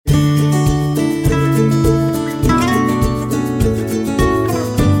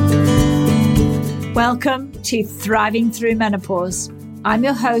Welcome to Thriving Through Menopause. I'm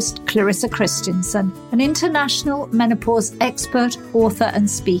your host, Clarissa Christensen, an international menopause expert, author, and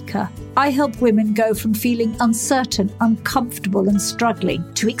speaker. I help women go from feeling uncertain, uncomfortable, and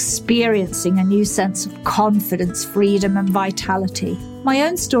struggling to experiencing a new sense of confidence, freedom, and vitality. My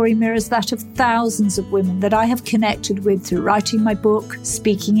own story mirrors that of thousands of women that I have connected with through writing my book,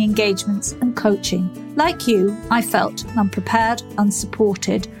 speaking engagements, and coaching. Like you, I felt unprepared,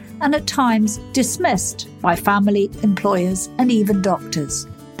 unsupported, and at times dismissed by family, employers, and even doctors.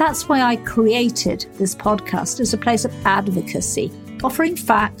 That's why I created this podcast as a place of advocacy, offering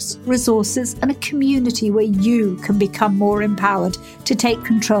facts, resources, and a community where you can become more empowered to take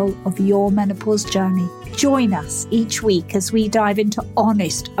control of your menopause journey. Join us each week as we dive into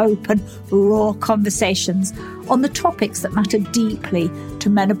honest, open, raw conversations on the topics that matter deeply to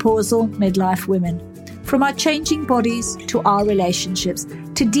menopausal midlife women. From our changing bodies to our relationships,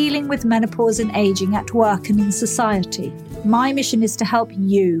 to dealing with menopause and aging at work and in society. My mission is to help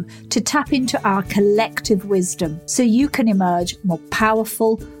you to tap into our collective wisdom so you can emerge more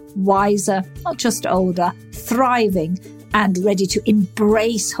powerful, wiser, not just older, thriving, and ready to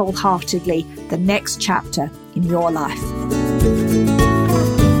embrace wholeheartedly the next chapter in your life.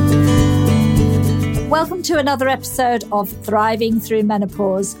 Welcome to another episode of Thriving Through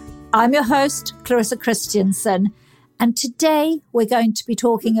Menopause. I'm your host, Clarissa Christensen, and today we're going to be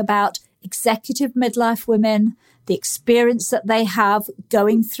talking about executive midlife women, the experience that they have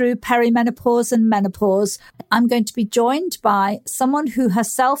going through perimenopause and menopause. I'm going to be joined by someone who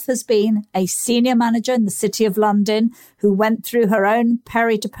herself has been a senior manager in the City of London, who went through her own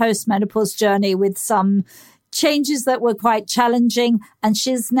peri to post-menopause journey with some changes that were quite challenging, and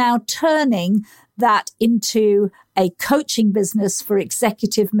she's now turning that into a coaching business for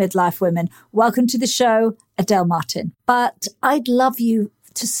executive midlife women. Welcome to the show, Adele Martin. But I'd love you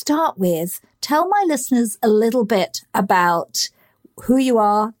to start with, tell my listeners a little bit about who you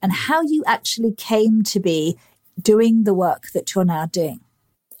are and how you actually came to be doing the work that you're now doing.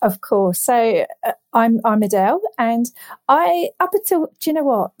 Of course. So I'm Adele, and up until, do you know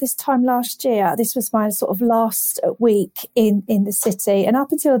what, this time last year, this was my sort of last week in the city. And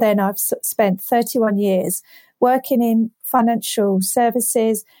up until then, I've spent 31 years working in financial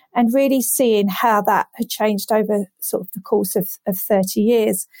services and really seeing how that had changed over sort of the course of 30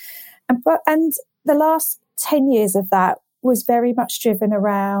 years. And the last 10 years of that was very much driven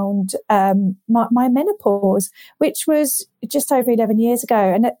around my menopause, which was just over 11 years ago.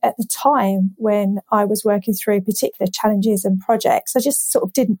 And at the time when I was working through particular challenges and projects, I just sort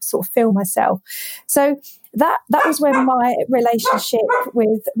of didn't sort of feel myself. So that was when my relationship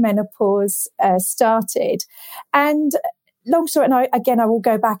with menopause started. And long story, and I will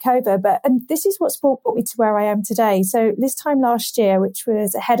go back over, and this is what's brought me to where I am today. So this time last year, which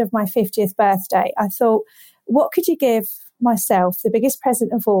was ahead of my 50th birthday, I thought, what could you give myself? The biggest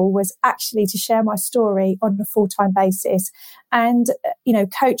present of all was actually to share my story on a full-time basis and,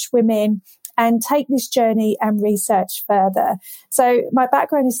 coach women and take this journey and research further. So my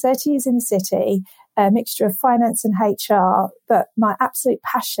background is 30 years in the city, a mixture of finance and HR, but my absolute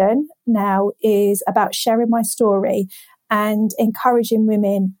passion now is about sharing my story and encouraging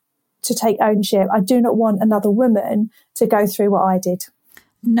women to take ownership. I do not want another woman to go through what I did.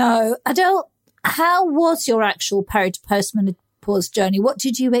 No, Adele, how was your actual peri to post-menopause journey? What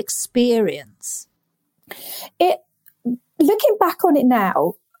did you experience? Looking back on it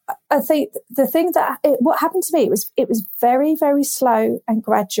now, I think the thing what happened to me, it was very, very slow and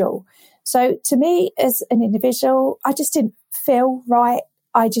gradual. So to me as an individual, I just didn't feel right.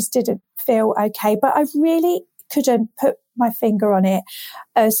 I just didn't feel okay, but I really couldn't put my finger on it.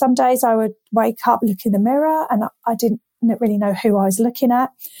 Some days I would wake up, look in the mirror, and I didn't really know who I was looking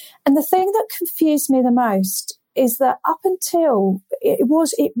at. And the thing that confused me the most is that up until it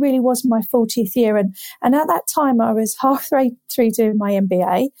really was my 40th year. And at that time I was halfway through doing my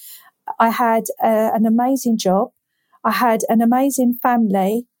MBA. I had an amazing job. I had an amazing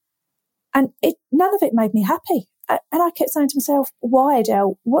family, and none of it made me happy. And I kept saying to myself, why,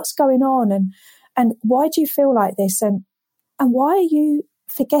 Adele? What's going on? And why do you feel like this? And why are you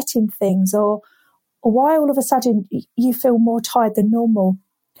forgetting things? Or why all of a sudden you feel more tired than normal?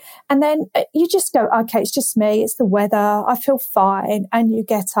 And then you just go, okay, it's just me. It's the weather. I feel fine. And you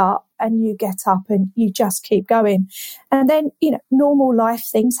get up and you just keep going. And then, normal life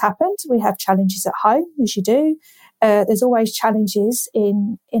things happen. We have challenges at home, as you do. There's always challenges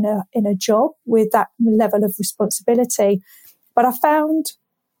in a job with that level of responsibility. But I found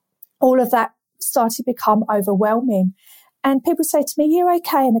all of that started to become overwhelming. And people say to me, you're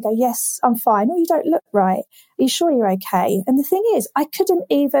okay? And I go, yes, I'm fine. Oh, you don't look right. Are you sure you're okay? And the thing is, I couldn't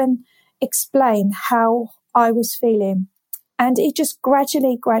even explain how I was feeling. And it just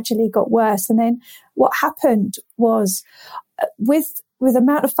gradually got worse. And then what happened was with the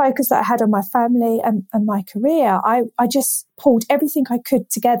amount of focus that I had on my family and my career, I just pulled everything I could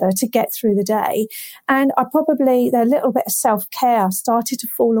together to get through the day. And the little bit of self-care started to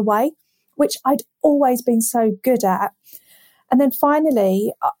fall away, which I'd always been so good at. And then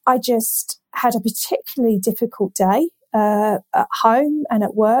finally, I just had a particularly difficult day at home and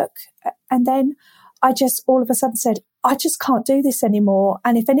at work. And then I just all of a sudden said, I just can't do this anymore.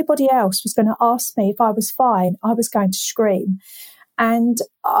 And if anybody else was going to ask me if I was fine, I was going to scream. And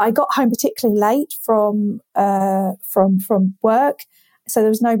I got home particularly late from work. So there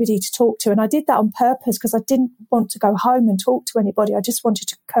was nobody to talk to. And I did that on purpose because I didn't want to go home and talk to anybody. I just wanted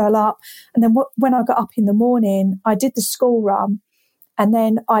to curl up. And then when I got up in the morning, I did the school run. And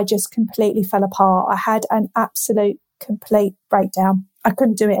then I just completely fell apart. I had an absolute complete breakdown. I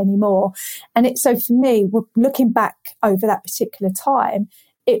couldn't do it anymore. And so for me, looking back over that particular time,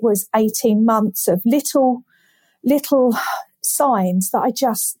 it was 18 months of little signs that I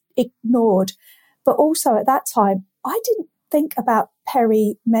just ignored. But also at that time, I didn't think about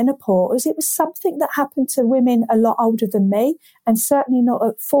perimenopause. It was something that happened to women a lot older than me, and certainly not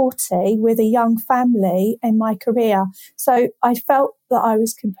at 40 with a young family in my career. So I felt that I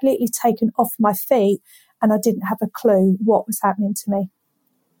was completely taken off my feet and I didn't have a clue what was happening to me.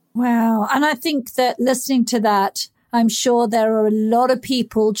 Wow. And I think that listening to that, I'm sure there are a lot of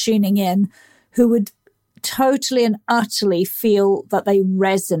people tuning in who would totally and utterly feel that they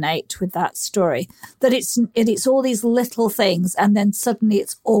resonate with that story, that it's all these little things and then suddenly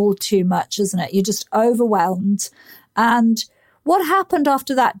it's all too much, isn't it? You're just overwhelmed. And what happened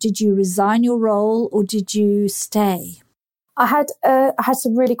after that? Did you resign your role or did you stay? I had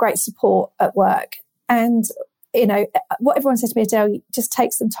some really great support at work, and what everyone said to me, Adele, just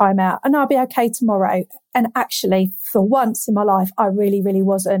take some time out and I'll be okay tomorrow. And actually, for once in my life, I really, really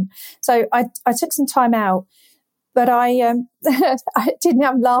wasn't. So I took some time out, but I'm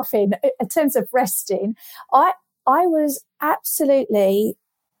laughing in terms of resting. I was absolutely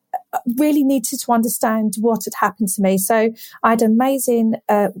really needed to understand what had happened to me. So I had amazing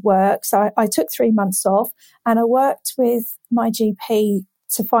work. So I took 3 months off and I worked with my GP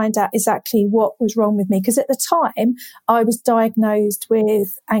to find out exactly what was wrong with me. Because at the time, I was diagnosed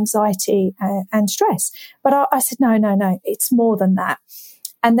with anxiety and stress. But I said, no, it's more than that.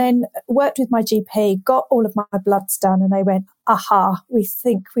 And then worked with my GP, got all of my bloods done, and they went, aha, we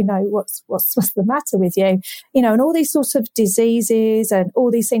think we know what's the matter with you. And all these sorts of diseases and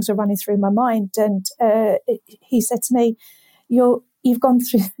all these things were running through my mind. And he said to me, you've gone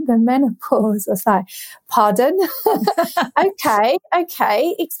through the menopause. I was like, pardon?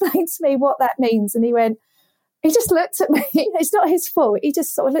 Okay. Explain to me what that means. And he just looked at me. It's not his fault. He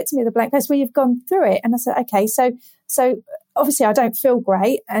just sort of looked at me with a blank face. Well, you've gone through it. And I said, okay, so obviously I don't feel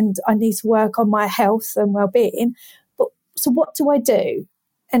great and I need to work on my health and well-being. But so what do I do?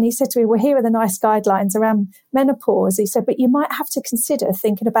 And he said to me, well, here are the nice guidelines around menopause. He said, but you might have to consider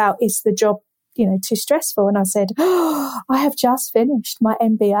thinking about, is the job too stressful? And I said, I have just finished my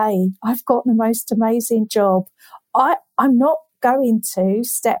MBA. I've got the most amazing job. I'm not going to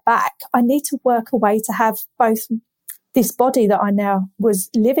step back. I need to work a way to have both this body that I now was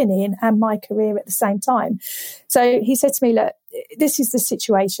living in and my career at the same time. So he said to me, look, this is the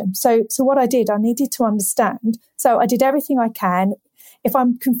situation. So what I did, I needed to understand. So I did everything I can. If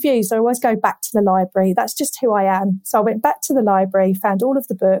I'm confused, I always go back to the library. That's just who I am. So I went back to the library, found all of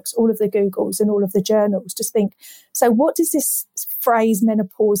the books, all of the Googles and all of the journals, just think, so what does this phrase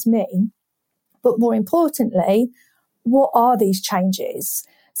menopause mean? But more importantly, what are these changes?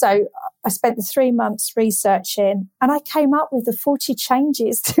 So I spent the 3 months researching and I came up with the 40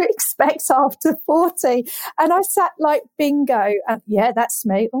 changes to expect after 40. And I sat like bingo. And yeah, that's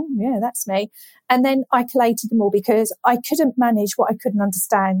me. Oh, yeah, that's me. And then I collated them all because I couldn't manage what I couldn't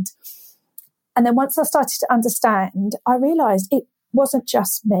understand. And then once I started to understand, I realized it wasn't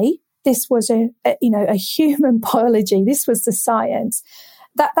just me. This was a human biology. This was the science.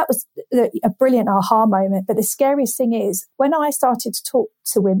 That was a brilliant aha moment. But the scariest thing is when I started to talk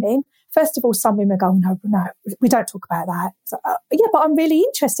to women, first of all, some women go, no, we don't talk about that. So, yeah, but I'm really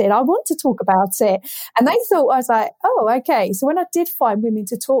interested. I want to talk about it. And they thought, I was like, oh, okay. So when I did find women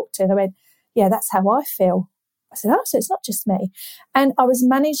to talk to, they went, yeah, that's how I feel. I said, oh, so it's not just me. And I was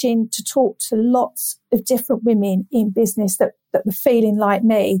managing to talk to lots of different women in business that were feeling like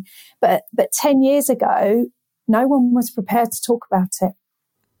me. But 10 years ago, no one was prepared to talk about it.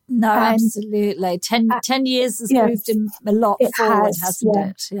 No, absolutely. 10 years has moved him a lot forward, hasn't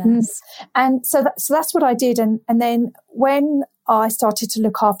it? Yes. And so that's what I did. And then when I started to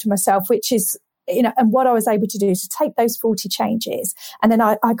look after myself, which is, and what I was able to do is to take those 40 changes. And then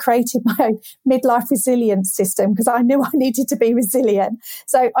I created my own midlife resilience system because I knew I needed to be resilient.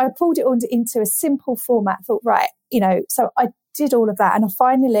 So I pulled it all into a simple format, thought, right, so I did all of that. And I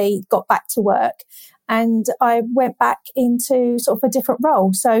finally got back to work and I went back into sort of a different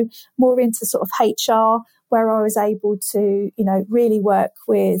role. So more into sort of HR, where I was able to, really work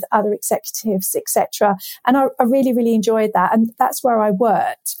with other executives, etc. And I really, really enjoyed that. And that's where I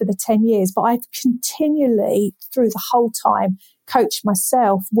worked for the 10 years. But I've continually, through the whole time, coached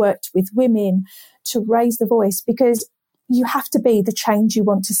myself, worked with women to raise the voice, because you have to be the change you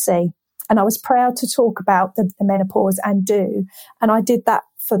want to see. And I was proud to talk about the menopause and do. And I did that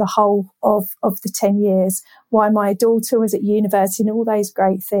for the whole of the 10 years while my daughter was at university and all those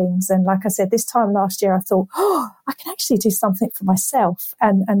great things. And like I said, this time last year, I thought, I can actually do something for myself.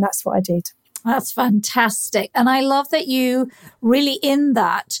 And that's what I did. That's fantastic. And I love that you really in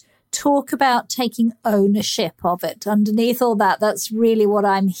that talk about taking ownership of it. Underneath all that, that's really what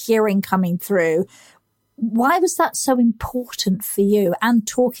I'm hearing coming through. Why was that so important for you, and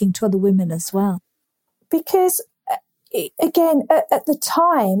talking to other women as well? Because again, at the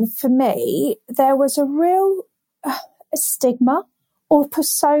time, for me, there was a real stigma or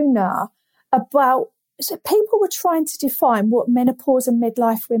persona about, so people were trying to define what menopause and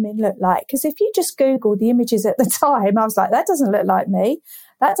midlife women look like. Because if you just Google the images at the time, I was like, that doesn't look like me.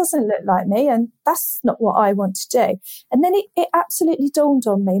 That doesn't look like me. And that's not what I want to do. And then it absolutely dawned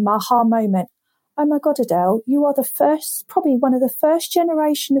on me, my aha moment. Oh my God, Adele, you are probably one of the first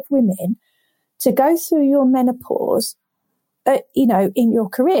generation of women to go through your menopause, in your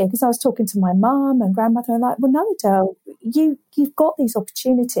career. Because I was talking to my mum and grandmother and like, well, no, Adele, you've got these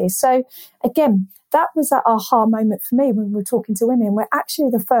opportunities. So again, that was that aha moment for me when we were talking to women. We're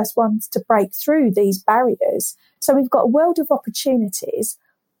actually the first ones to break through these barriers. So we've got a world of opportunities,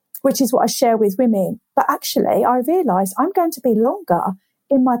 which is what I share with women. But actually, I realised I'm going to be longer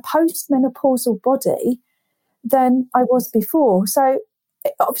in my postmenopausal body than I was before. So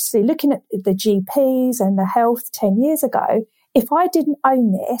obviously, looking at the GPs and the health 10 years ago, if I didn't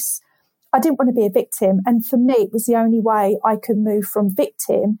own this, I didn't want to be a victim. And for me, it was the only way I could move from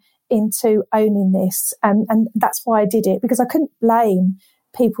victim into owning this. And that's why I did it, because I couldn't blame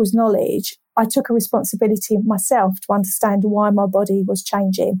people's knowledge. I took a responsibility myself to understand why my body was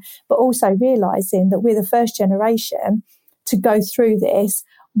changing, but also realising that we're the first generation to go through this,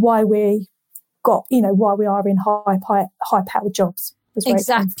 why we are in high-powered jobs.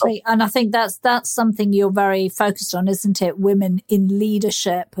 Exactly. And I think that's something you're very focused on, isn't it? Women in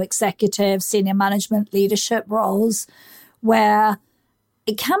leadership, executive, senior management leadership roles, where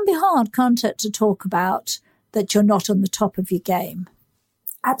it can be hard, can't it, to talk about that you're not on the top of your game.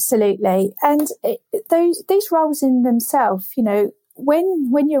 Absolutely. And these roles in themselves,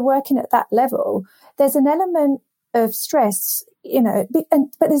 when you're working at that level, there's an element of stress,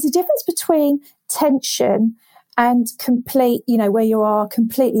 but there's a difference between tension and complete, where you are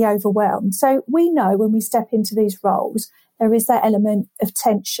completely overwhelmed. So we know when we step into these roles, there is that element of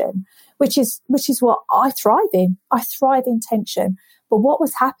tension, which is what I thrive in. I thrive in tension. But what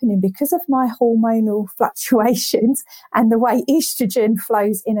was happening, because of my hormonal fluctuations and the way estrogen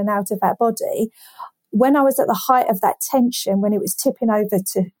flows in and out of our body, when I was at the height of that tension, when it was tipping over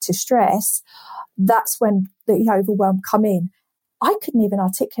to stress, that's when the overwhelm come in. I couldn't even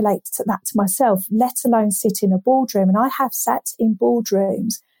articulate that to myself, let alone sit in a boardroom. And I have sat in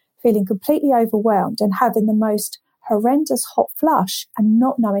boardrooms feeling completely overwhelmed and having the most horrendous hot flush and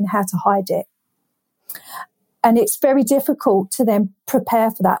not knowing how to hide it. And it's very difficult to then prepare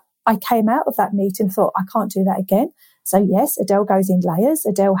for that. I came out of that meeting and thought, I can't do that again. So yes, Adele goes in layers.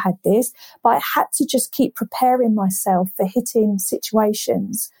 Adele had this, but I had to just keep preparing myself for hitting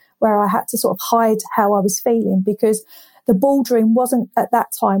situations where I had to sort of hide how I was feeling, because the boardroom wasn't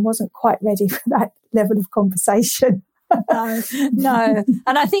quite ready for that level of conversation. No.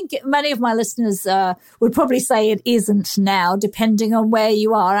 And I think many of my listeners would probably say it isn't now, depending on where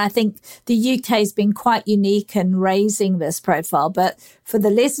you are. I think the UK has been quite unique in raising this profile. But for the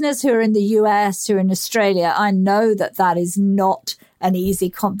listeners who are in the US, who are in Australia, I know that is not an easy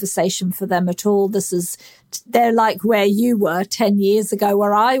conversation for them at all. They're like where you were 10 years ago,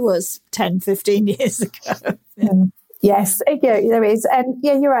 where I was 10, 15 years ago. Yeah. Yes, there is. And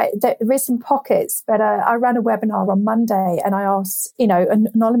yeah, you're right. There is some pockets, but I ran a webinar on Monday and I asked,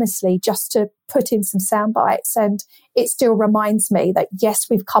 anonymously just to put in some sound bites. And it still reminds me that, yes,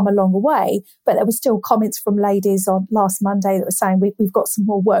 we've come a long way, but there were still comments from ladies on last Monday that were saying we've got some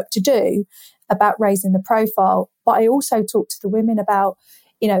more work to do about raising the profile. But I also talked to the women about,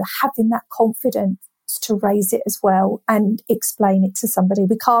 having that confidence chance to raise it as well and explain it to somebody.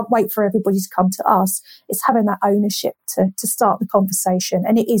 We can't wait for everybody to come to us. It's having that ownership to start the conversation.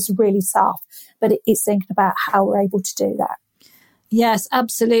 And it is really tough, but it's thinking about how we're able to do that. Yes,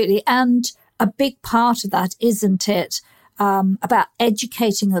 absolutely. And a big part of that, isn't it, about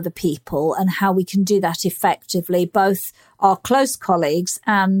educating other people and how we can do that effectively, both our close colleagues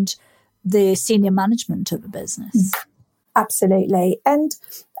and the senior management of the business. Absolutely. And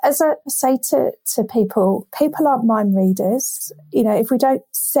as I say to people aren't mind readers. You know, if we don't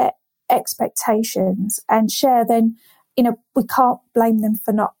set expectations and share, then, you know, we can't blame them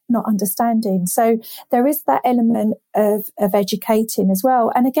for not understanding. So there is that element of educating as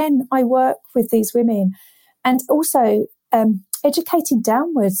well. And again, I work with these women and also educating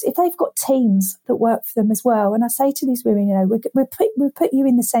downwards if they've got teams that work for them as well. And I say to these women, you know, we put you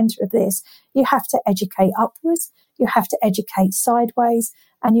in the centre of this. You have to educate upwards, you have to educate sideways,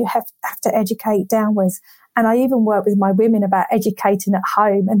 and you have to educate downwards. And I even work with my women about educating at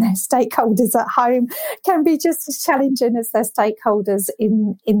home, and their stakeholders at home can be just as challenging as their stakeholders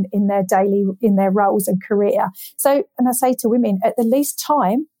in their roles and career. So, and I say to women, at the least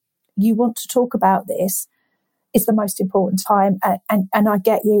time you want to talk about this, is the most important time, and I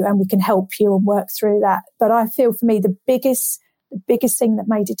get you, and we can help you and work through that. But I feel for me, the biggest thing that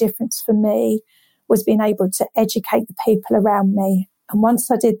made a difference for me was being able to educate the people around me. And once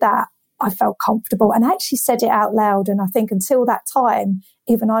I did that, I felt comfortable and I actually said it out loud. And I think until that time,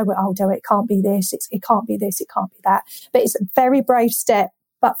 even I went, oh, no, it can't be this, it can't be this, it can't be that. But it's a very brave step.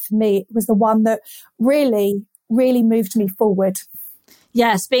 But for me, it was the one that really, really moved me forward.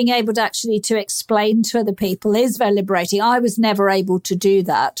 Yes, being able to explain to other people is very liberating. I was never able to do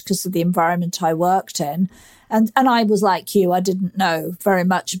that because of the environment I worked in. And I was like you, I didn't know very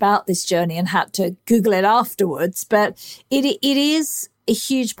much about this journey and had to Google it afterwards. But it is a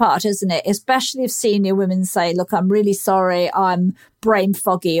huge part, isn't it? Especially if senior women say, look, I'm really sorry, I'm brain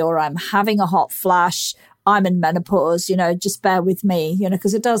foggy, or I'm having a hot flash, I'm in menopause, you know, just bear with me, you know,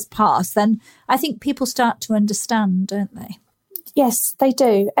 because it does pass. Then I think people start to understand, don't they? Yes, they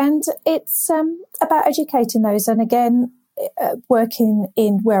do. And it's about educating those. And again, working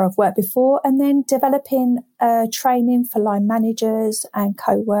in where I've worked before, and then developing training for line managers and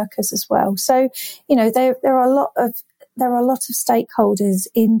co-workers as well. So, you know, there are a lot of stakeholders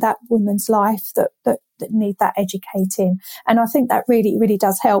in that woman's life that need that educating. And I think that really, really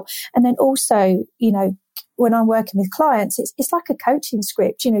does help. And then also, you know, when I'm working with clients, it's like a coaching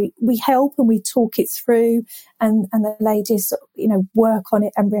script. You know, we help and we talk it through, and the ladies, you know, work on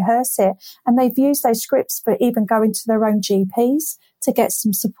it and rehearse it. And they've used those scripts for even going to their own GPs to get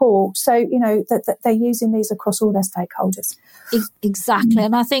some support. So, you know, that they're using these across all their stakeholders. Exactly.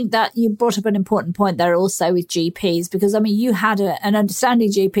 And I think that you brought up an important point there also with GPs, because, I mean, you had an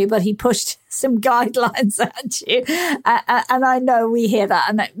understanding GP, but he pushed some guidelines at you. And I know we hear that,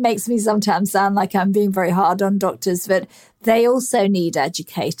 and it makes me sometimes sound like I'm being very hard on doctors, but they also need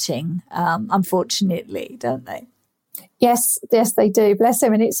educating, unfortunately, don't they? Yes, they do. Bless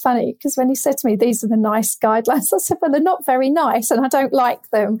him. And it's funny because when he said to me, these are the nice guidelines, I said, well, they're not very nice and I don't like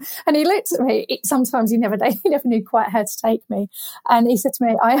them. And he looked at me. Sometimes he never knew quite how to take me. And he said to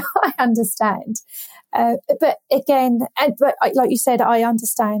me, I understand. But again, like you said, I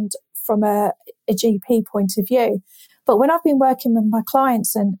understand from a GP point of view. But when I've been working with my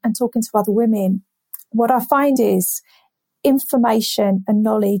clients and talking to other women, what I find is information and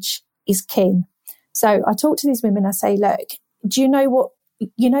knowledge is king. So I talk to these women, I say, look, do you know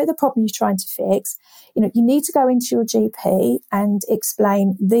the problem you're trying to fix? You know, you need to go into your GP and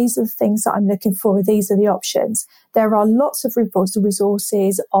explain, these are the things that I'm looking for. These are the options. There are lots of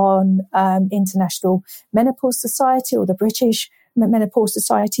resources on International Menopause Society or the British Menopause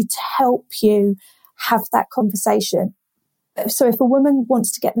Society to help you have that conversation. So if a woman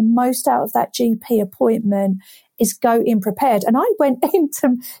wants to get the most out of that GP appointment, is go in prepared. And I went in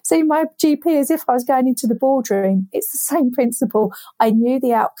to see my GP as if I was going into the boardroom. It's the same principle. I knew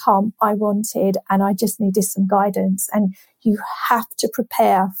the outcome I wanted and I just needed some guidance. And you have to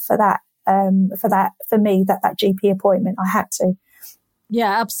prepare for that, for me, that GP appointment. I had to.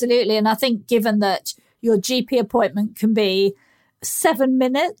 Yeah, absolutely. And I think given that your GP appointment can be 7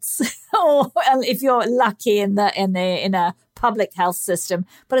 minutes, or if you're lucky in a public health system,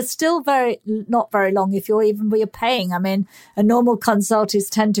 but it's still not very long if you're paying. I mean, a normal consult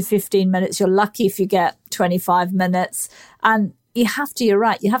is 10 to 15 minutes. You're lucky if you get 25 minutes. And you're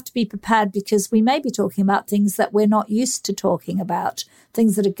right, you have to be prepared, because we may be talking about things that we're not used to talking about,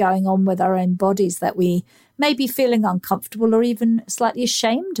 things that are going on with our own bodies that we may be feeling uncomfortable or even slightly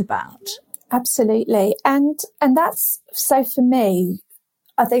ashamed about. Absolutely. And that's, so for me,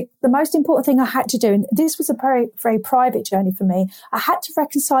 I think the most important thing I had to do, and this was a very, very private journey for me, I had to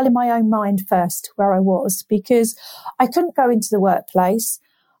reconcile in my own mind first where I was, because I couldn't go into the workplace.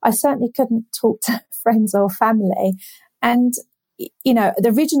 I certainly couldn't talk to friends or family. And, you know, the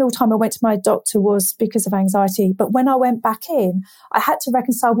original time I went to my doctor was because of anxiety. But when I went back in, I had to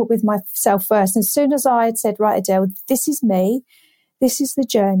reconcile with myself first. And as soon as I had said, right, Adele, this is me, this is the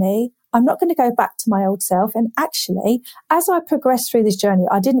journey, I'm not going to go back to my old self. And actually, as I progressed through this journey,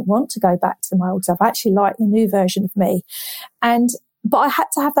 I didn't want to go back to my old self. I actually liked the new version of me. But I had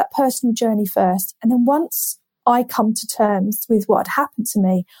to have that personal journey first. And then once I come to terms with what had happened to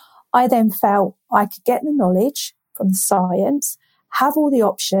me, I then felt I could get the knowledge from the science, have all the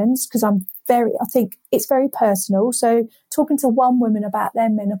options, because I think it's very personal. So talking to one woman about their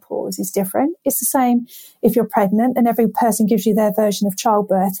menopause is different. It's the same if you're pregnant and every person gives you their version of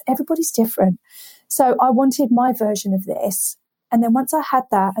childbirth. Everybody's different. So I wanted my version of this. And then once I had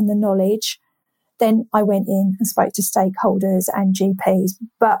that and the knowledge, then I went in and spoke to stakeholders and GPs.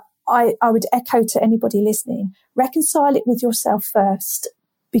 But I would echo to anybody listening, reconcile it with yourself first,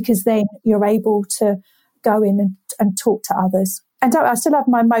 because then you're able to go in and talk to others. And I still have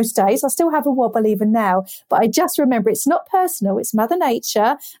my most days. I still have a wobble even now, but I just remember it's not personal. It's Mother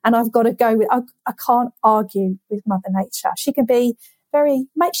Nature, and I've got to go with. I can't argue with Mother Nature. She can be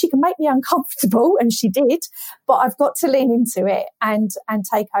she can make me uncomfortable, and she did. But I've got to lean into it and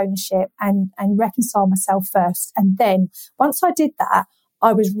take ownership and reconcile myself first. And then once I did that,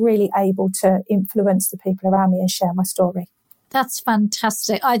 I was really able to influence the people around me and share my story. That's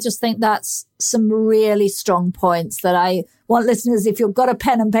fantastic. I just think that's some really strong points that I want listeners, if you've got a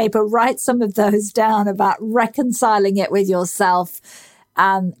pen and paper, write some of those down about reconciling it with yourself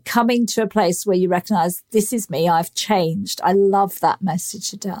and coming to a place where you recognize, this is me, I've changed. I love that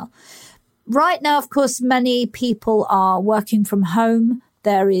message, Adele. Right now, of course, many people are working from home.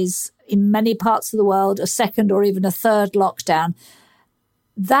 There is, in many parts of the world, a second or even a third lockdown.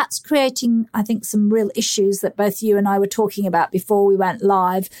 That's creating, I think, some real issues that both you and I were talking about before we went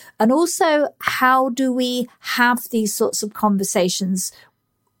live. And also, how do we have these sorts of conversations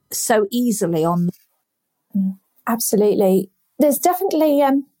so easily on? Absolutely. There's definitely,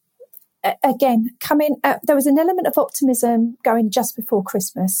 there was an element of optimism going just before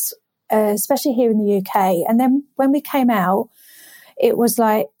Christmas, especially here in the UK. And then when we came out, it was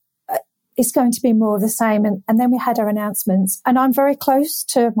like, it's going to be more of the same. And then we had our announcements. And I'm very close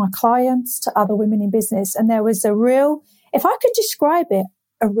to my clients, to other women in business. And there was if I could describe it,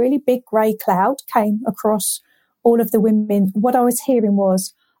 a really big grey cloud came across all of the women. What I was hearing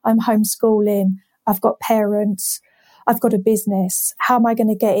was, I'm homeschooling, I've got parents, I've got a business. How am I going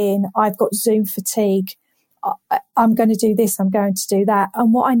to get in? I've got Zoom fatigue. I'm going to do this, I'm going to do that.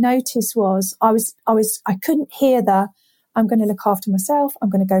 And what I noticed was I couldn't hear I'm going to look after myself. I'm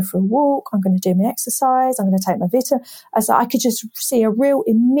going to go for a walk. I'm going to do my exercise. I'm going to take my vitamin. I could just see a real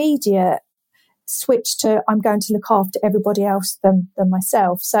immediate switch to I'm going to look after everybody else than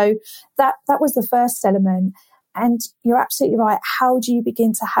myself. So that was the first element. And you're absolutely right. How do you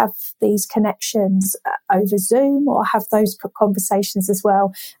begin to have these connections over Zoom or have those conversations as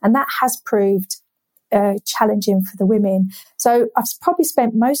well? And that has proved challenging for the women. So I've probably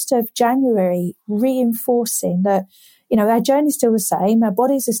spent most of January reinforcing that, our journey's still the same. Our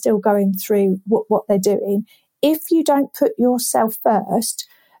bodies are still going through what they're doing. If you don't put yourself first,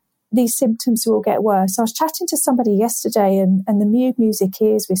 these symptoms will get worse. I was chatting to somebody yesterday, and the mood music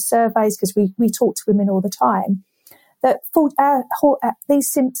is with surveys, because we talk to women all the time, that these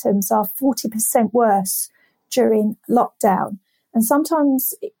symptoms are 40% worse during lockdown. And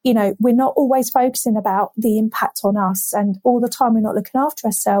sometimes, we're not always focusing about the impact on us, and all the time we're not looking after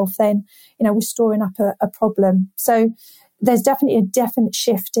ourselves, then, we're storing up a problem. So there's definitely a definite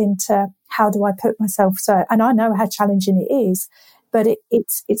shift into how do I put myself so, and I know how challenging it is, but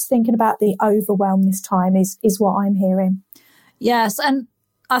it's thinking about the overwhelm this time is what I'm hearing. Yes. And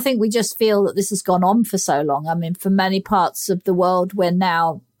I think we just feel that this has gone on for so long. I mean, for many parts of the world, we're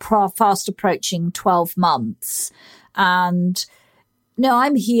now fast approaching 12 months. And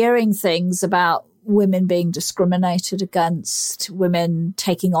I'm hearing things about women being discriminated against, women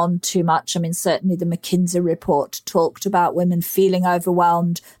taking on too much. I mean, certainly the McKinsey report talked about women feeling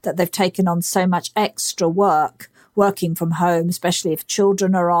overwhelmed, that they've taken on so much extra work, working from home, especially if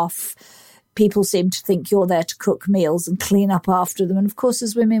children are off. People seem to think you're there to cook meals and clean up after them. And of course,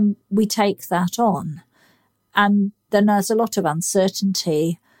 as women, we take that on. And then there's a lot of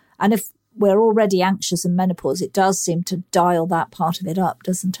uncertainty. And if we're already anxious in menopause, it does seem to dial that part of it up,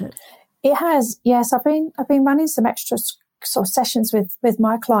 doesn't it? It has, yes. I've been running some extra sort of sessions with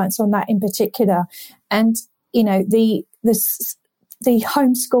my clients on that in particular, and the the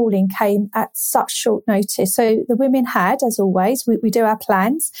homeschooling came at such short notice. So the women had, as always, we do our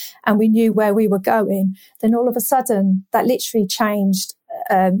plans and we knew where we were going. Then all of a sudden that literally changed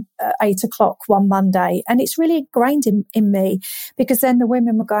 8:00 one Monday. And it's really ingrained in me, because then the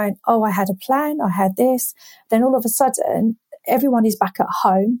women were going, oh, I had a plan, I had this. Then all of a sudden, everyone is back at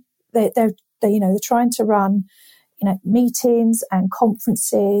home. They're trying to run, meetings and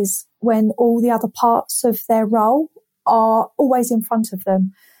conferences when all the other parts of their role are always in front of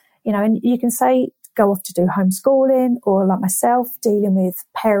them. And you can say, go off to do homeschooling, or like myself, dealing with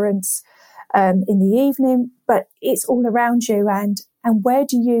parents in the evening, but it's all around you. And where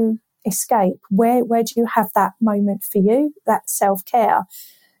do you escape? Where do you have that moment for you, that self-care?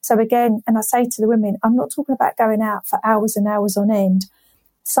 So again, and I say to the women, I'm not talking about going out for hours and hours on end.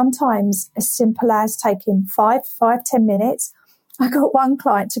 Sometimes as simple as taking 10 minutes. I got one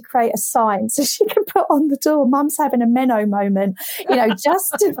client to create a sign so she can put on the door, Mum's having a meno moment,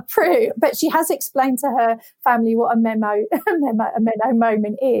 just to prove. But she has explained to her family what a meno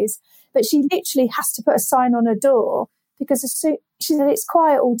moment is. But she literally has to put a sign on her door, because she said it's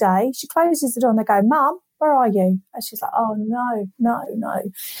quiet all day. She closes the door and they go, Mum, where are you? And she's like, oh, no.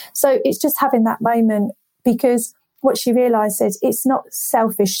 So it's just having that moment, because what she realised is it's not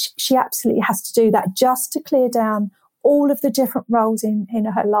selfish. She absolutely has to do that just to clear down all of the different roles in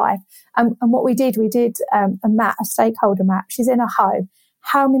her life. And what we did a stakeholder map. She's in her home.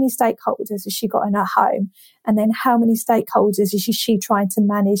 How many stakeholders has she got in her home? And then how many stakeholders is she trying to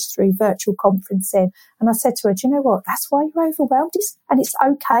manage through virtual conferencing? And I said to her, do you know what? That's why you're overwhelmed. And it's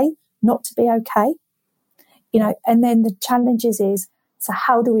okay not to be okay. And then the challenge is, so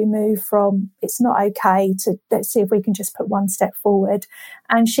how do we move from it's not okay to let's see if we can just put one step forward?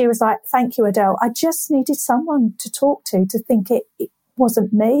 And she was like, thank you, Adele. I just needed someone to talk to think it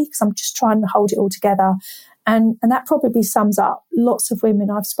wasn't me, because I'm just trying to hold it all together. And that probably sums up lots of women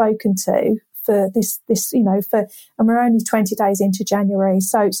I've spoken to for this, and we're only 20 days into January.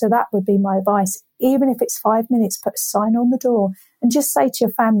 So that would be my advice. Even if it's 5 minutes, put a sign on the door and just say to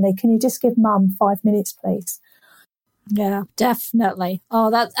your family, can you just give Mum 5 minutes, please? Yeah, definitely.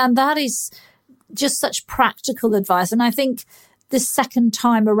 That is just such practical advice. And I think the second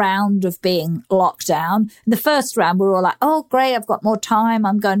time around of being locked down, in the first round, we were all like, oh, great, I've got more time.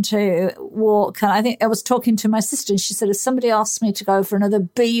 I'm going to walk. And I think I was talking to my sister and she said, if somebody asked me to go for another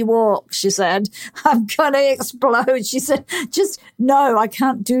bee walk, she said, I'm going to explode. She said, just no, I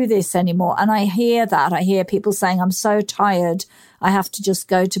can't do this anymore. And I hear that. I hear people saying, I'm so tired. I have to just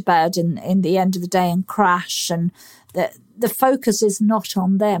go to bed in the end of the day and crash. And the focus is not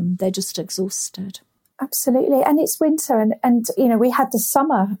on them. They're just exhausted. Absolutely. And it's winter and we had the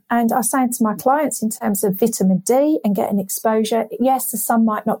summer, and I was saying to my clients in terms of vitamin D and getting exposure, yes, the sun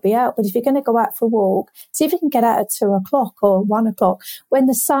might not be out, but if you're going to go out for a walk, see if you can get out at 2:00 or 1:00 when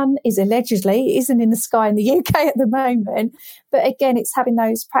the sun isn't in the sky in the UK at the moment. But again, it's having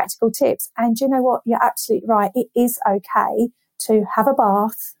those practical tips. And you know what? You're absolutely right. It is okay to have a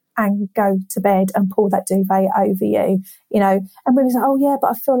bath and go to bed and pull that duvet over you, and women say, oh yeah,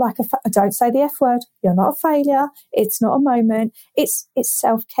 but I feel like don't say the F word. You're not a failure. It's not a moment. It's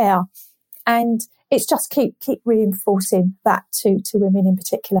self-care. And it's just keep reinforcing that to women in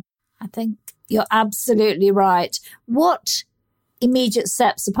particular. I think you're absolutely right. What immediate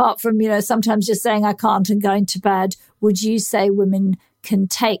steps, apart from, sometimes just saying I can't and going to bed, would you say women can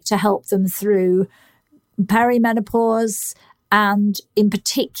take to help them through perimenopause, and in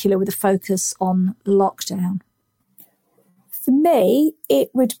particular with a focus on lockdown? For me, it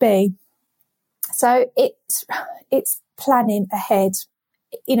would be, so it's planning ahead.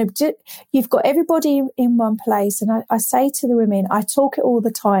 You've got everybody in one place. And I say to the women, I talk it all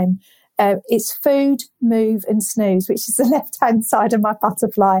the time. It's food, move and snooze, which is the left-hand side of my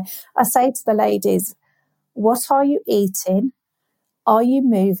butterfly. I say to the ladies, what are you eating? Are you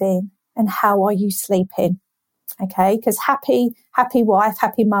moving? And how are you sleeping? Okay, because happy wife,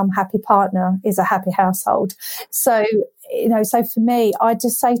 happy mum, happy partner is a happy household. So, so for me, I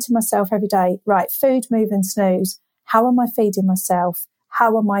just say to myself every day, right, food, move and snooze. How am I feeding myself?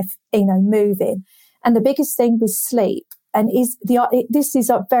 How am I, moving? And the biggest thing with sleep, and this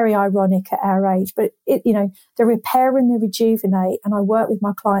is very ironic at our age, but the repair and the rejuvenate, and I work with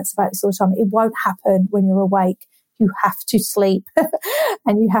my clients about this all the time, it won't happen when you're awake. You have to sleep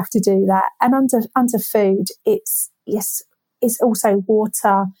and you have to do that. And under food, it's also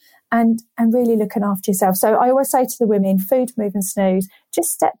water and really looking after yourself. So I always say to the women, food, move and snooze,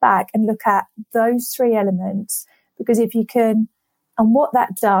 just step back and look at those three elements, because if you can, and what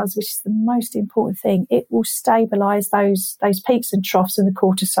that does, which is the most important thing, it will stabilize those peaks and troughs and the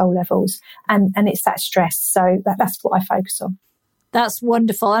cortisol levels. And it's that stress. So that's what I focus on. That's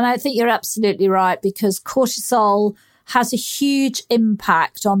wonderful. And I think you're absolutely right, because cortisol has a huge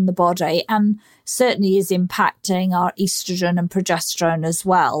impact on the body and certainly is impacting our estrogen and progesterone as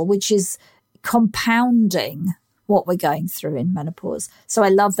well, which is compounding what we're going through in menopause. So I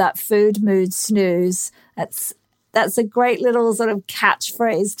love that food, mood, snooze. That's a great little sort of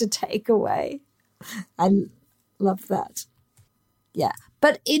catchphrase to take away. I love that. Yeah.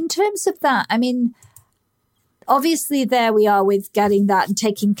 But in terms of that, I mean, obviously there we are with getting that and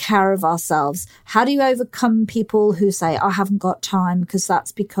taking care of ourselves. How do you overcome people who say, I haven't got time, because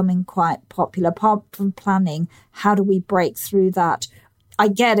that's becoming quite popular? Apart from planning, how do we break through that? I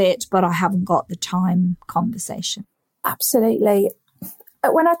get it, but I haven't got the time conversation. Absolutely.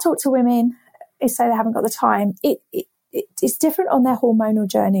 When I talk to women who say they haven't got the time, it's different on their hormonal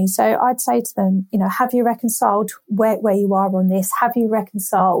journey. So I'd say to them, have you reconciled where you are on this? Have you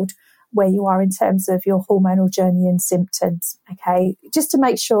reconciled where you are in terms of your hormonal journey and symptoms? Okay. Just to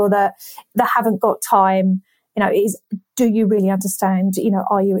make sure that they haven't got time, do you really understand?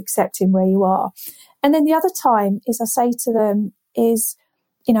 Are you accepting where you are? And then the other time is I say to them is,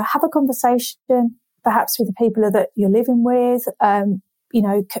 have a conversation perhaps with the people that you're living with.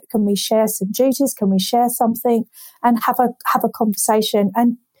 Can we share some duties? Can we share something and have a conversation?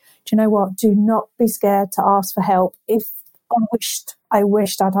 And do you know what? Do not be scared to ask for help. If I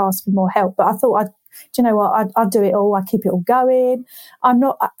wished I'd asked for more help, but I thought I'd do it all. I keep it all going. I'm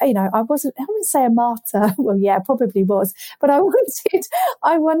not, I wouldn't say a martyr. Well, yeah, I probably was, but I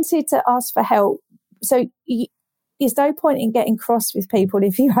wanted to ask for help. So there's no point in getting cross with people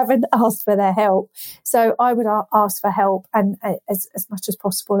if you haven't asked for their help. So I would ask for help and as much as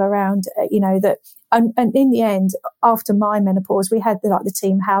possible around, that. And in the end, after my menopause, we had the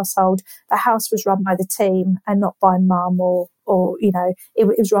team household. The house was run by the team and not by mum or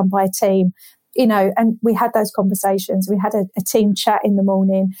it was run by a team, and we had those conversations. We had a team chat in the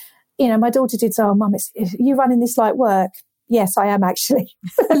morning. My daughter did say, "Oh, Mum, are you running this like work?" Yes, I am actually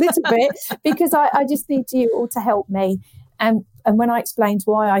a little bit, because I just need you all to help me. And when I explained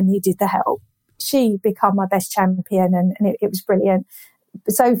why I needed the help, she became my best champion, and it was brilliant.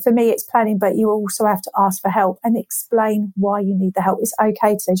 So for me, it's planning, but you also have to ask for help and explain why you need the help. It's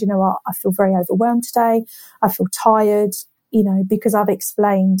okay to say, do you know what, I feel very overwhelmed today. I feel tired, because I've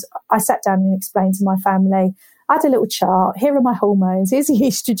explained. I sat down and explained to my family. I had a little chart. Here are my hormones. Here's the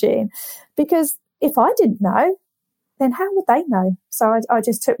estrogen. Because if I didn't know, then how would they know? So I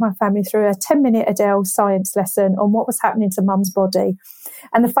just took my family through a 10-minute Adele science lesson on what was happening to mum's body.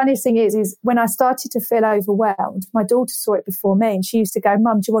 And the funniest thing is when I started to feel overwhelmed, my daughter saw it before me and she used to go,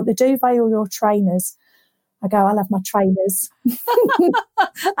 "Mum, do you want the duvet or your trainers?" I go, "I'll have my trainers."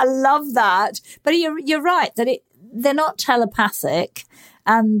 I love that. But you're right that they're not telepathic,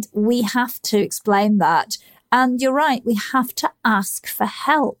 and we have to explain that. And you're right, we have to ask for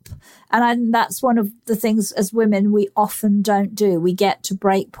help. And that's one of the things as women we often don't do. We get to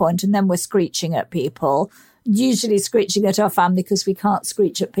break point and then we're screeching at people, usually screeching at our family because we can't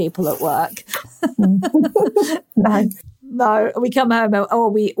screech at people at work. No, we come home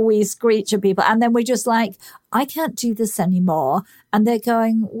and we screech at people. And then we're just like, I can't do this anymore. And they're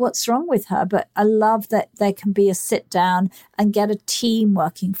going, what's wrong with her? But I love that there can be a sit down and get a team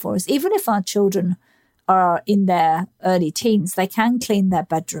working for us. Even if our children are in their early teens, they can clean their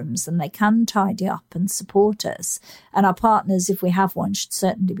bedrooms and they can tidy up and support us. And our partners, if we have one, should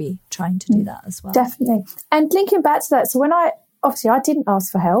certainly be trying to do that as well. Definitely. And linking back to that, so when I didn't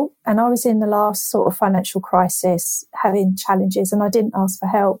ask for help, and I was in the last sort of financial crisis, having challenges, and I didn't ask for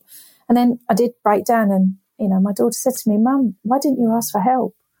help. And then I did break down, and, my daughter said to me, "Mum, why didn't you ask for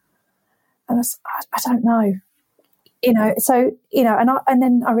help?" And I said, I don't know. And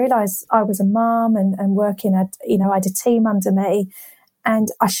then I realised I was a mum and working at, I had a team under me and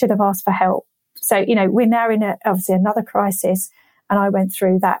I should have asked for help. So, we're now in obviously another crisis, and I went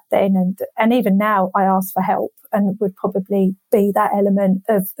through that then. And even now I ask for help, and would probably be that element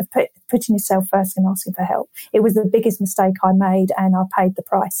of putting yourself first and asking for help. It was the biggest mistake I made, and I paid the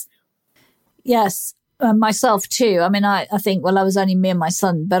price. Yes. Myself too. I mean, I think, I was only me and my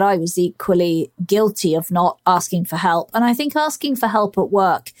son, but I was equally guilty of not asking for help. And I think asking for help at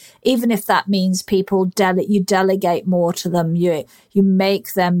work, even if that means people you delegate more to them, you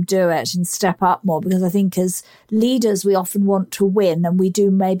make them do it and step up more, because I think as leaders, we often want to win and we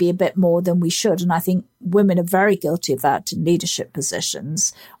do maybe a bit more than we should. And I think women are very guilty of that in leadership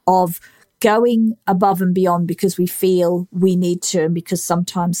positions, of going above and beyond because we feel we need to, and because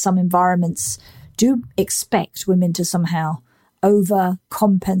sometimes some environments do expect women to somehow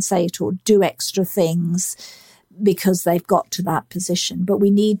overcompensate or do extra things. because they've got to that position. But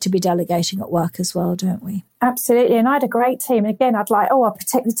we need to be delegating at work as well, don't we? Absolutely. And I had a great team. And again, I'd like, I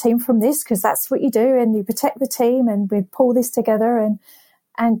protect the team from this because that's what you do. And you protect the team and we pull this together.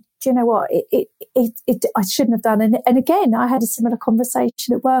 And do you know what? I shouldn't have done. And again, I had a similar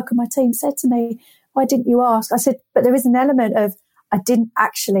conversation at work and my team said to me, why didn't you ask? I said, but there is an element of I didn't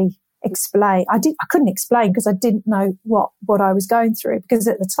actually explain. I couldn't explain because I didn't know what I was going through, because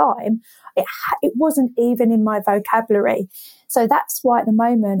at the time it wasn't even in my vocabulary. So that's why at the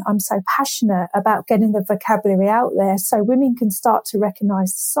moment I'm so passionate about getting the vocabulary out there so women can start to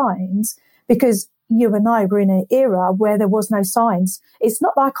recognise the signs, because you and I were in an era where there was no signs. It's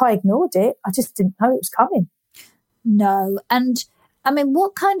not like I ignored it. I just didn't know it was coming. No. And I mean,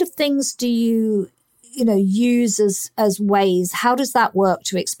 what kind of things do you use as ways? How does that work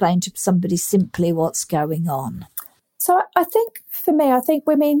to explain to somebody simply what's going on? So I think for me,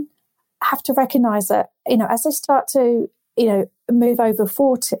 women have to recognise that, as they start to, move over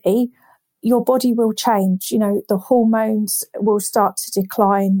 40, your body will change. The hormones will start to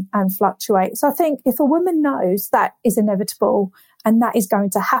decline and fluctuate. So I think if a woman knows that is inevitable and that is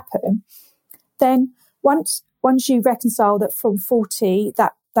going to happen, then once you reconcile that from 40,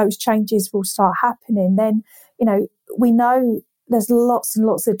 that those changes will start happening, then, we know there's lots and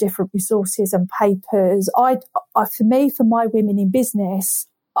lots of different resources and papers. For my women in business,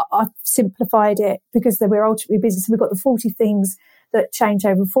 I've simplified it because we're ultimately business. We've got the 40 things that change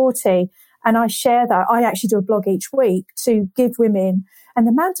over 40. And I share that. I actually do a blog each week to give women, and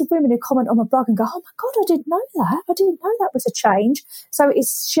the amount of women who comment on my blog and go, oh my God, I didn't know that. I didn't know that was a change. So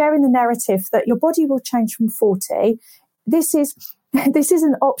it's sharing the narrative that your body will change from 40. This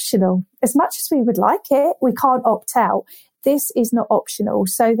isn't optional. As much as we would like it, we can't opt out. This is not optional.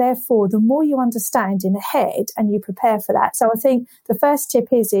 So therefore, the more you understand in the head and you prepare for that. So I think the first tip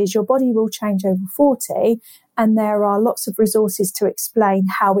is your body will change over 40, and there are lots of resources to explain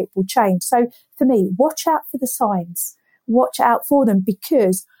how it will change. So for me, watch out for the signs. Watch out for them,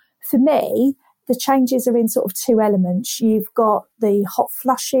 because for me, the changes are in sort of two elements. You've got the hot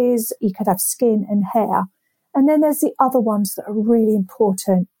flushes, you could have skin and hair. And then there's the other ones that are really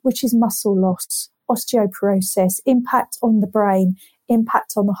important, which is muscle loss, osteoporosis, impact on the brain,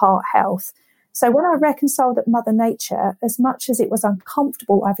 impact on the heart health. So when I reconciled that Mother Nature, as much as it was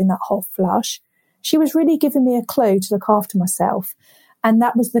uncomfortable having that hot flush, she was really giving me a clue to look after myself. And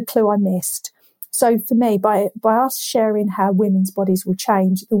that was the clue I missed. So for me, by us sharing how women's bodies will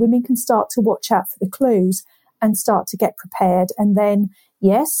change, the women can start to watch out for the clues and start to get prepared. And then,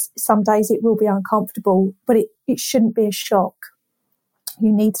 yes, some days it will be uncomfortable, but it shouldn't be a shock.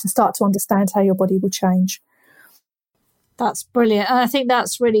 You need to start to understand how your body will change. That's brilliant. And I think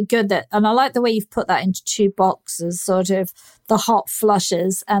that's really good. And I like the way you've put that into two boxes, sort of the hot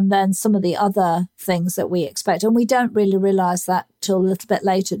flushes and then some of the other things that we expect. And we don't really realise that till a little bit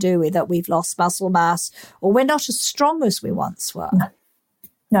later, do we, that we've lost muscle mass or we're not as strong as we once were.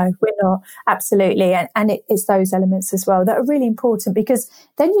 No, we're not. Absolutely. And it's those elements as well that are really important, because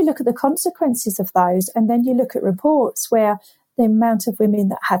then you look at the consequences of those, and then you look at reports where the amount of women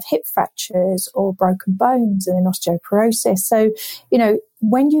that have hip fractures or broken bones and then osteoporosis. So,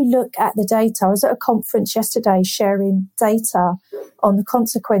 when you look at the data, I was at a conference yesterday sharing data on the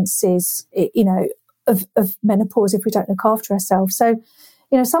consequences, of menopause if we don't look after ourselves. So,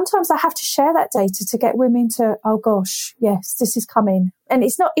 sometimes I have to share that data to get women to, oh gosh, yes, this is coming. And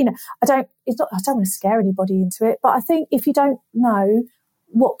it's not, I don't want to scare anybody into it, but I think if you don't know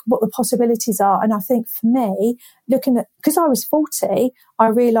what the possibilities are, and I think for me, because I was 40, I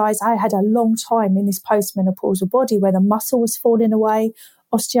realised I had a long time in this postmenopausal body where the muscle was falling away,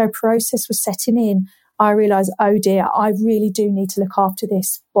 osteoporosis was setting in. I realised, oh dear, I really do need to look after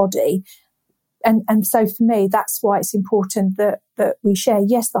this body. And so for me, that's why it's important that we share.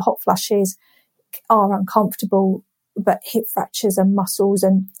 Yes, the hot flushes are uncomfortable, but hip fractures and muscles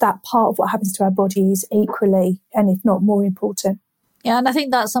and that part of what happens to our body is equally, and if not more important. Yeah, and I think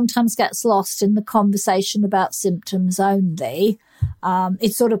that sometimes gets lost in the conversation about symptoms only.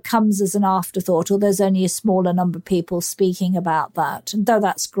 It sort of comes as an afterthought, or there's only a smaller number of people speaking about that, and though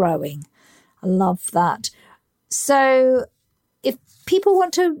that's growing. I love that. So if people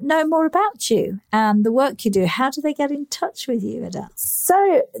want to know more about you and the work you do, how do they get in touch with you, Adele?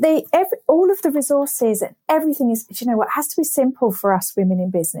 So all of the resources and everything is, it has to be simple for us women in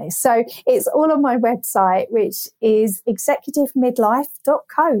business. So it's all on my website, which is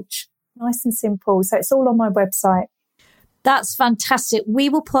executivemidlife.coach. Nice and simple. So it's all on my website. That's fantastic. We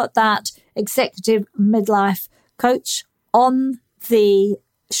will put that Executive Midlife Coach on the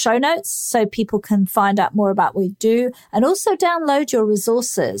show notes so people can find out more about what we do, and also download your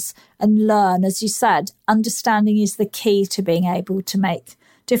resources and learn. As you said, understanding is the key to being able to make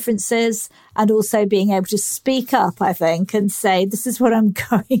differences and also being able to speak up, I think, and say, this is what I'm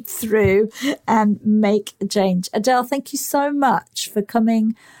going through and make a change. Adele, thank you so much for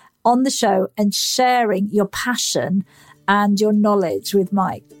coming on the show and sharing your passion and your knowledge with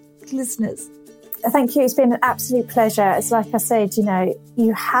my listeners. Thank you. It's been an absolute pleasure. It's like I said,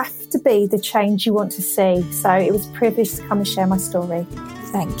 you have to be the change you want to see. So it was a privilege to come and share my story.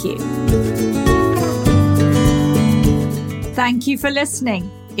 Thank you. Thank you for listening.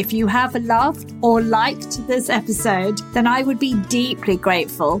 If you have loved or liked this episode, then I would be deeply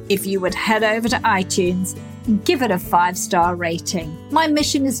grateful if you would head over to iTunes and give it a 5-star rating. My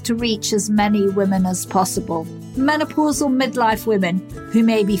mission is to reach as many women as possible, menopausal midlife women who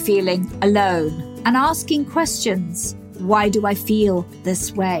may be feeling alone and asking questions. Why do I feel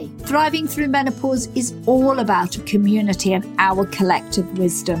this way? Thriving Through Menopause is all about a community and our collective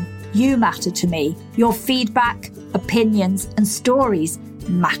wisdom. You matter to me. Your feedback, opinions, and stories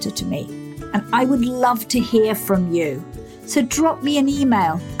matter to me. And I would love to hear from you. So drop me an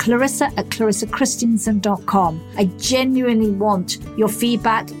email, clarissa@clarissachristiansen.com. I genuinely want your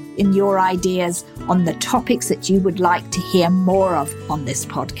feedback and your ideas on the topics that you would like to hear more of on this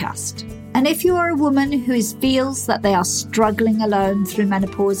podcast. And if you are a woman who feels that they are struggling alone through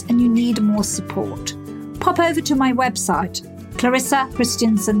menopause and you need more support, pop over to my website,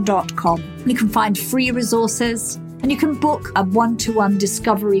 clarissachristiansen.com. You can find free resources and you can book a one-to-one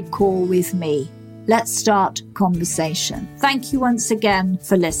discovery call with me. Let's start conversation. Thank you once again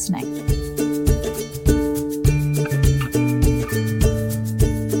for listening.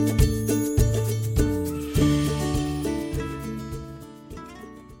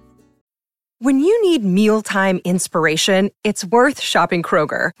 When you need mealtime inspiration, it's worth shopping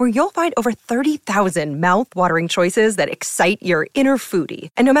Kroger, where you'll find over 30,000 mouth-watering choices that excite your inner foodie.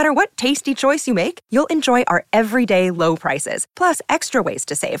 And no matter what tasty choice you make, you'll enjoy our everyday low prices, plus extra ways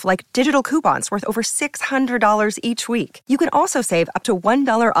to save, like digital coupons worth over $600 each week. You can also save up to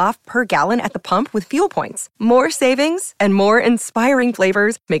 $1 off per gallon at the pump with fuel points. More savings and more inspiring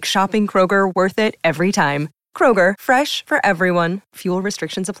flavors make shopping Kroger worth it every time. Kroger, fresh for everyone. Fuel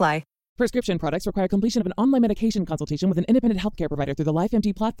restrictions apply. Prescription products require completion of an online medication consultation with an independent healthcare provider through the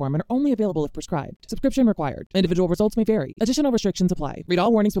LifeMD platform and are only available if prescribed. Subscription required. Individual results may vary. Additional restrictions apply. Read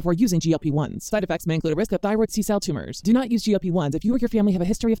all warnings before using GLP-1s. Side effects may include a risk of thyroid C-cell tumors. Do not use GLP-1s if you or your family have a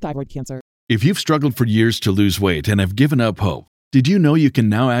history of thyroid cancer. If you've struggled for years to lose weight and have given up hope, did you know you can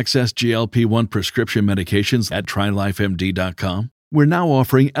now access GLP-1 prescription medications at TryLifeMD.com? We're now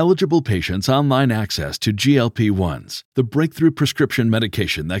offering eligible patients online access to GLP-1s, the breakthrough prescription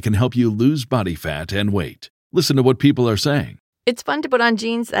medication that can help you lose body fat and weight. Listen to what people are saying. It's fun to put on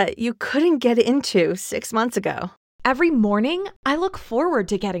jeans that you couldn't get into 6 months ago. Every morning, I look forward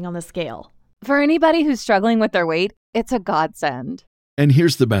to getting on the scale. For anybody who's struggling with their weight, it's a godsend. And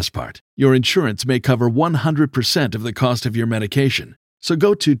here's the best part. Your insurance may cover 100% of the cost of your medication. So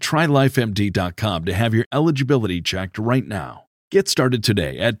go to TryLifeMD.com to have your eligibility checked right now. Get started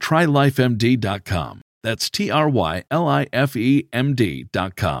today at TryLifeMD.com. That's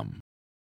TryLifeMD.com.